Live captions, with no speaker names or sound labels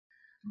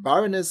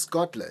Baroness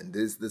Scotland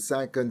is the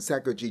second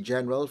Secretary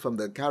General from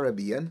the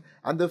Caribbean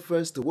and the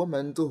first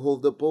woman to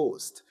hold the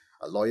post.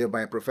 A lawyer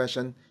by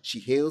profession,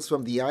 she hails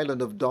from the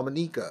island of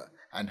Dominica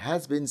and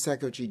has been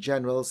Secretary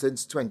General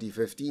since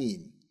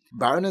 2015.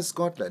 Baroness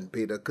Scotland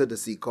paid a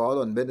courtesy call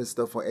on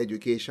Minister for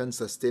Education,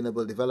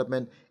 Sustainable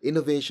Development,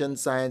 Innovation,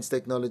 Science,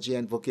 Technology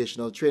and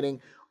Vocational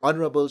Training,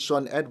 Honorable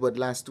Shawn Edward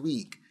last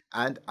week,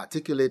 and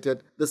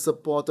articulated the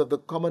support of the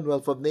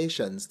Commonwealth of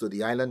Nations to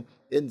the island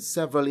in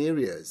several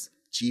areas,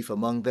 chief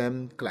among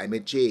them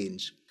climate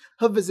change.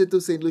 Her visit to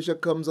St. Lucia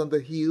comes on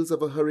the heels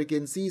of a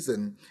hurricane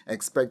season,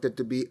 expected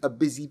to be a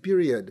busy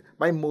period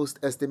by most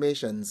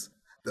estimations.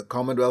 The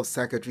Commonwealth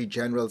Secretary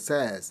General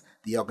says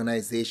the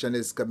organization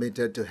is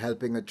committed to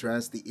helping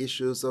address the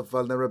issues of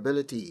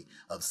vulnerability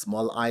of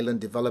small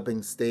island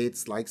developing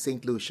states like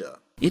St. Lucia.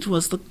 It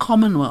was the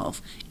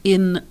Commonwealth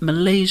in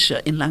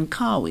Malaysia, in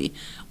Langkawi,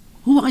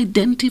 who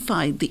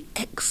identified the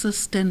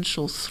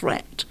existential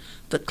threat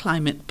that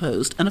climate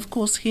posed. And of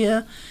course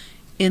here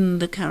in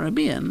the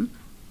Caribbean,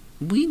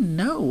 we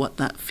know what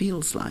that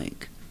feels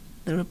like.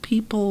 There are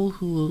people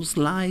whose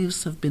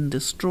lives have been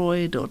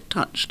destroyed or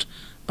touched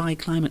by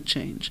climate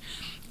change.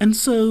 And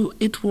so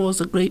it was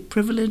a great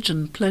privilege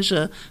and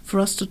pleasure for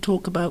us to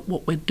talk about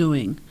what we're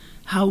doing,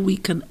 how we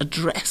can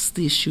address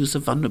the issues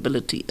of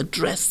vulnerability,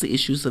 address the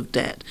issues of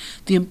debt,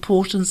 the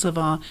importance of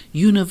our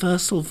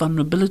Universal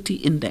Vulnerability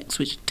Index,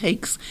 which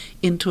takes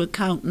into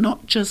account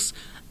not just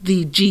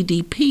the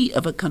GDP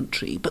of a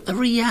country, but the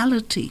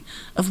reality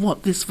of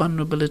what this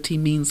vulnerability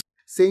means.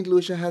 St.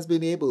 Lucia has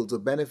been able to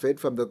benefit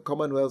from the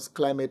Commonwealth's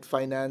Climate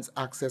Finance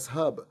Access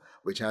Hub,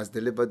 which has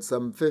delivered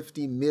some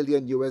 $50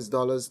 million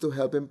to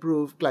help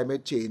improve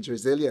climate change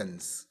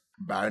resilience.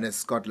 Baroness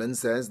Scotland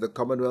says the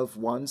Commonwealth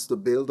wants to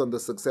build on the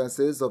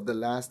successes of the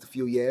last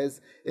few years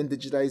in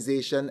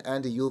digitization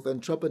and youth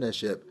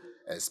entrepreneurship,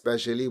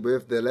 especially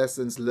with the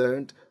lessons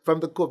learned from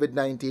the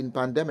COVID-19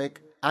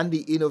 pandemic and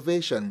the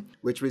innovation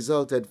which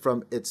resulted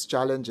from its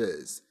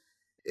challenges.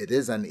 It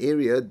is an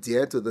area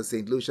dear to the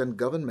St. Lucian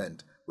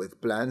government, with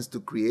plans to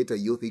create a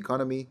youth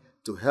economy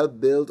to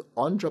help build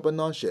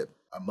entrepreneurship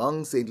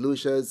among St.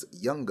 Lucia's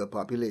younger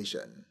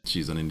population.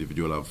 She's an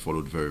individual I've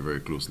followed very, very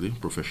closely,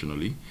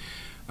 professionally.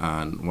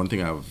 And one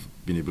thing I've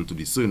been able to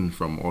discern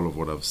from all of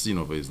what I've seen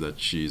of her is that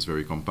she is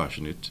very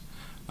compassionate.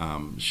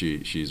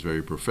 She is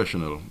very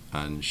professional,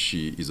 and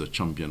she is a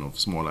champion of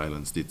small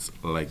island states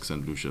like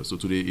St. Lucia. So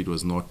today it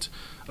was not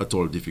at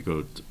all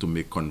difficult to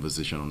make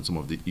conversation on some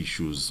of the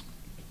issues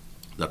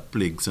that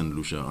plague St.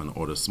 Lucia and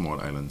other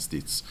small island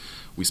states.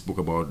 We spoke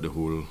about the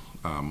whole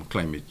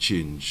climate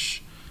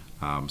change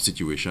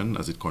situation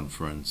as it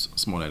confronts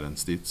small island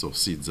states, or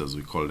SIDS as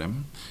we call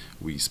them.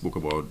 We spoke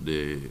about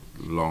the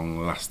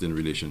long-lasting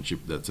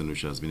relationship that St.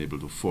 Lucia has been able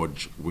to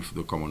forge with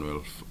the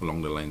Commonwealth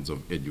along the lines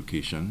of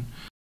education.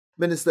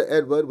 Minister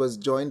Edward was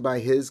joined by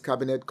his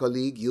cabinet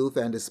colleague, Youth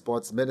and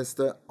Sports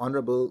Minister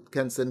Honorable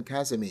Kenson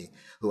Kazimi,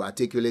 who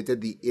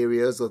articulated the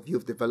areas of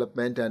youth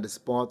development and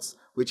sports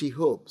which he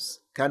hopes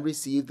can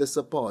receive the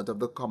support of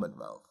the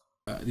Commonwealth.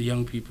 The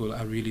young people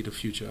are really the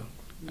future.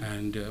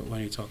 And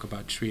when you talk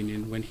about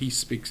training, when he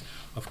speaks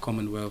of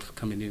Commonwealth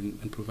coming in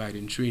and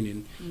providing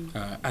training,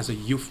 as a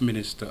youth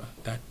minister,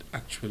 that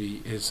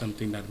actually is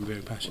something that I'm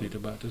very passionate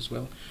about as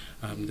well.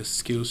 The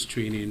skills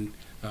training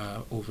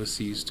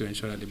overseas to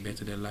ensure that they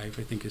better their life,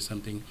 I think, is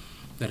something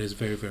that is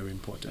very, very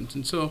important.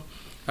 And so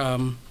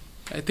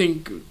I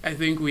think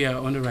we are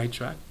on the right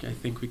track. I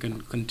think we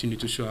can continue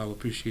to show our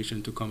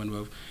appreciation to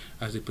Commonwealth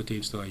as it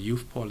pertains to our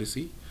youth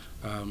policy.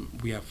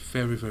 We are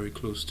very, very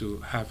close to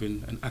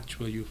having an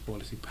actual youth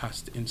policy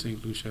passed in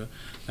St. Lucia,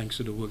 thanks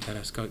to the work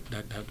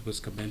that was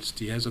commenced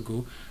years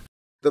ago.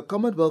 The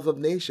Commonwealth of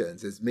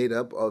Nations is made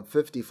up of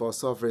 54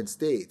 sovereign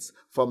states,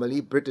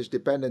 formerly British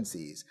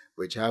dependencies,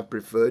 which have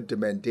preferred to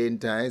maintain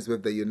ties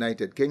with the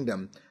United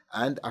Kingdom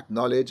and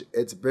acknowledge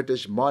its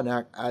British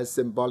monarch as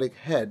symbolic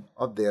head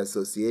of the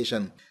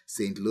association.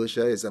 St.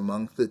 Lucia is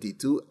among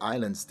 32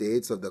 island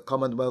states of the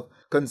Commonwealth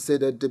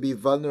considered to be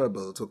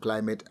vulnerable to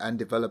climate and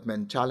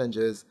development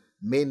challenges,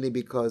 mainly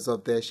because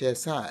of their sheer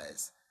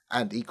size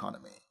and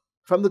economy.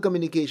 From the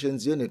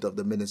Communications Unit of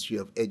the Ministry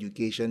of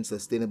Education,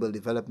 Sustainable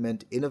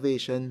Development,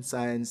 Innovation,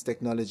 Science,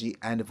 Technology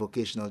and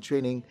Vocational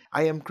Training,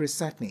 I am Chris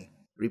Satney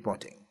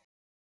reporting.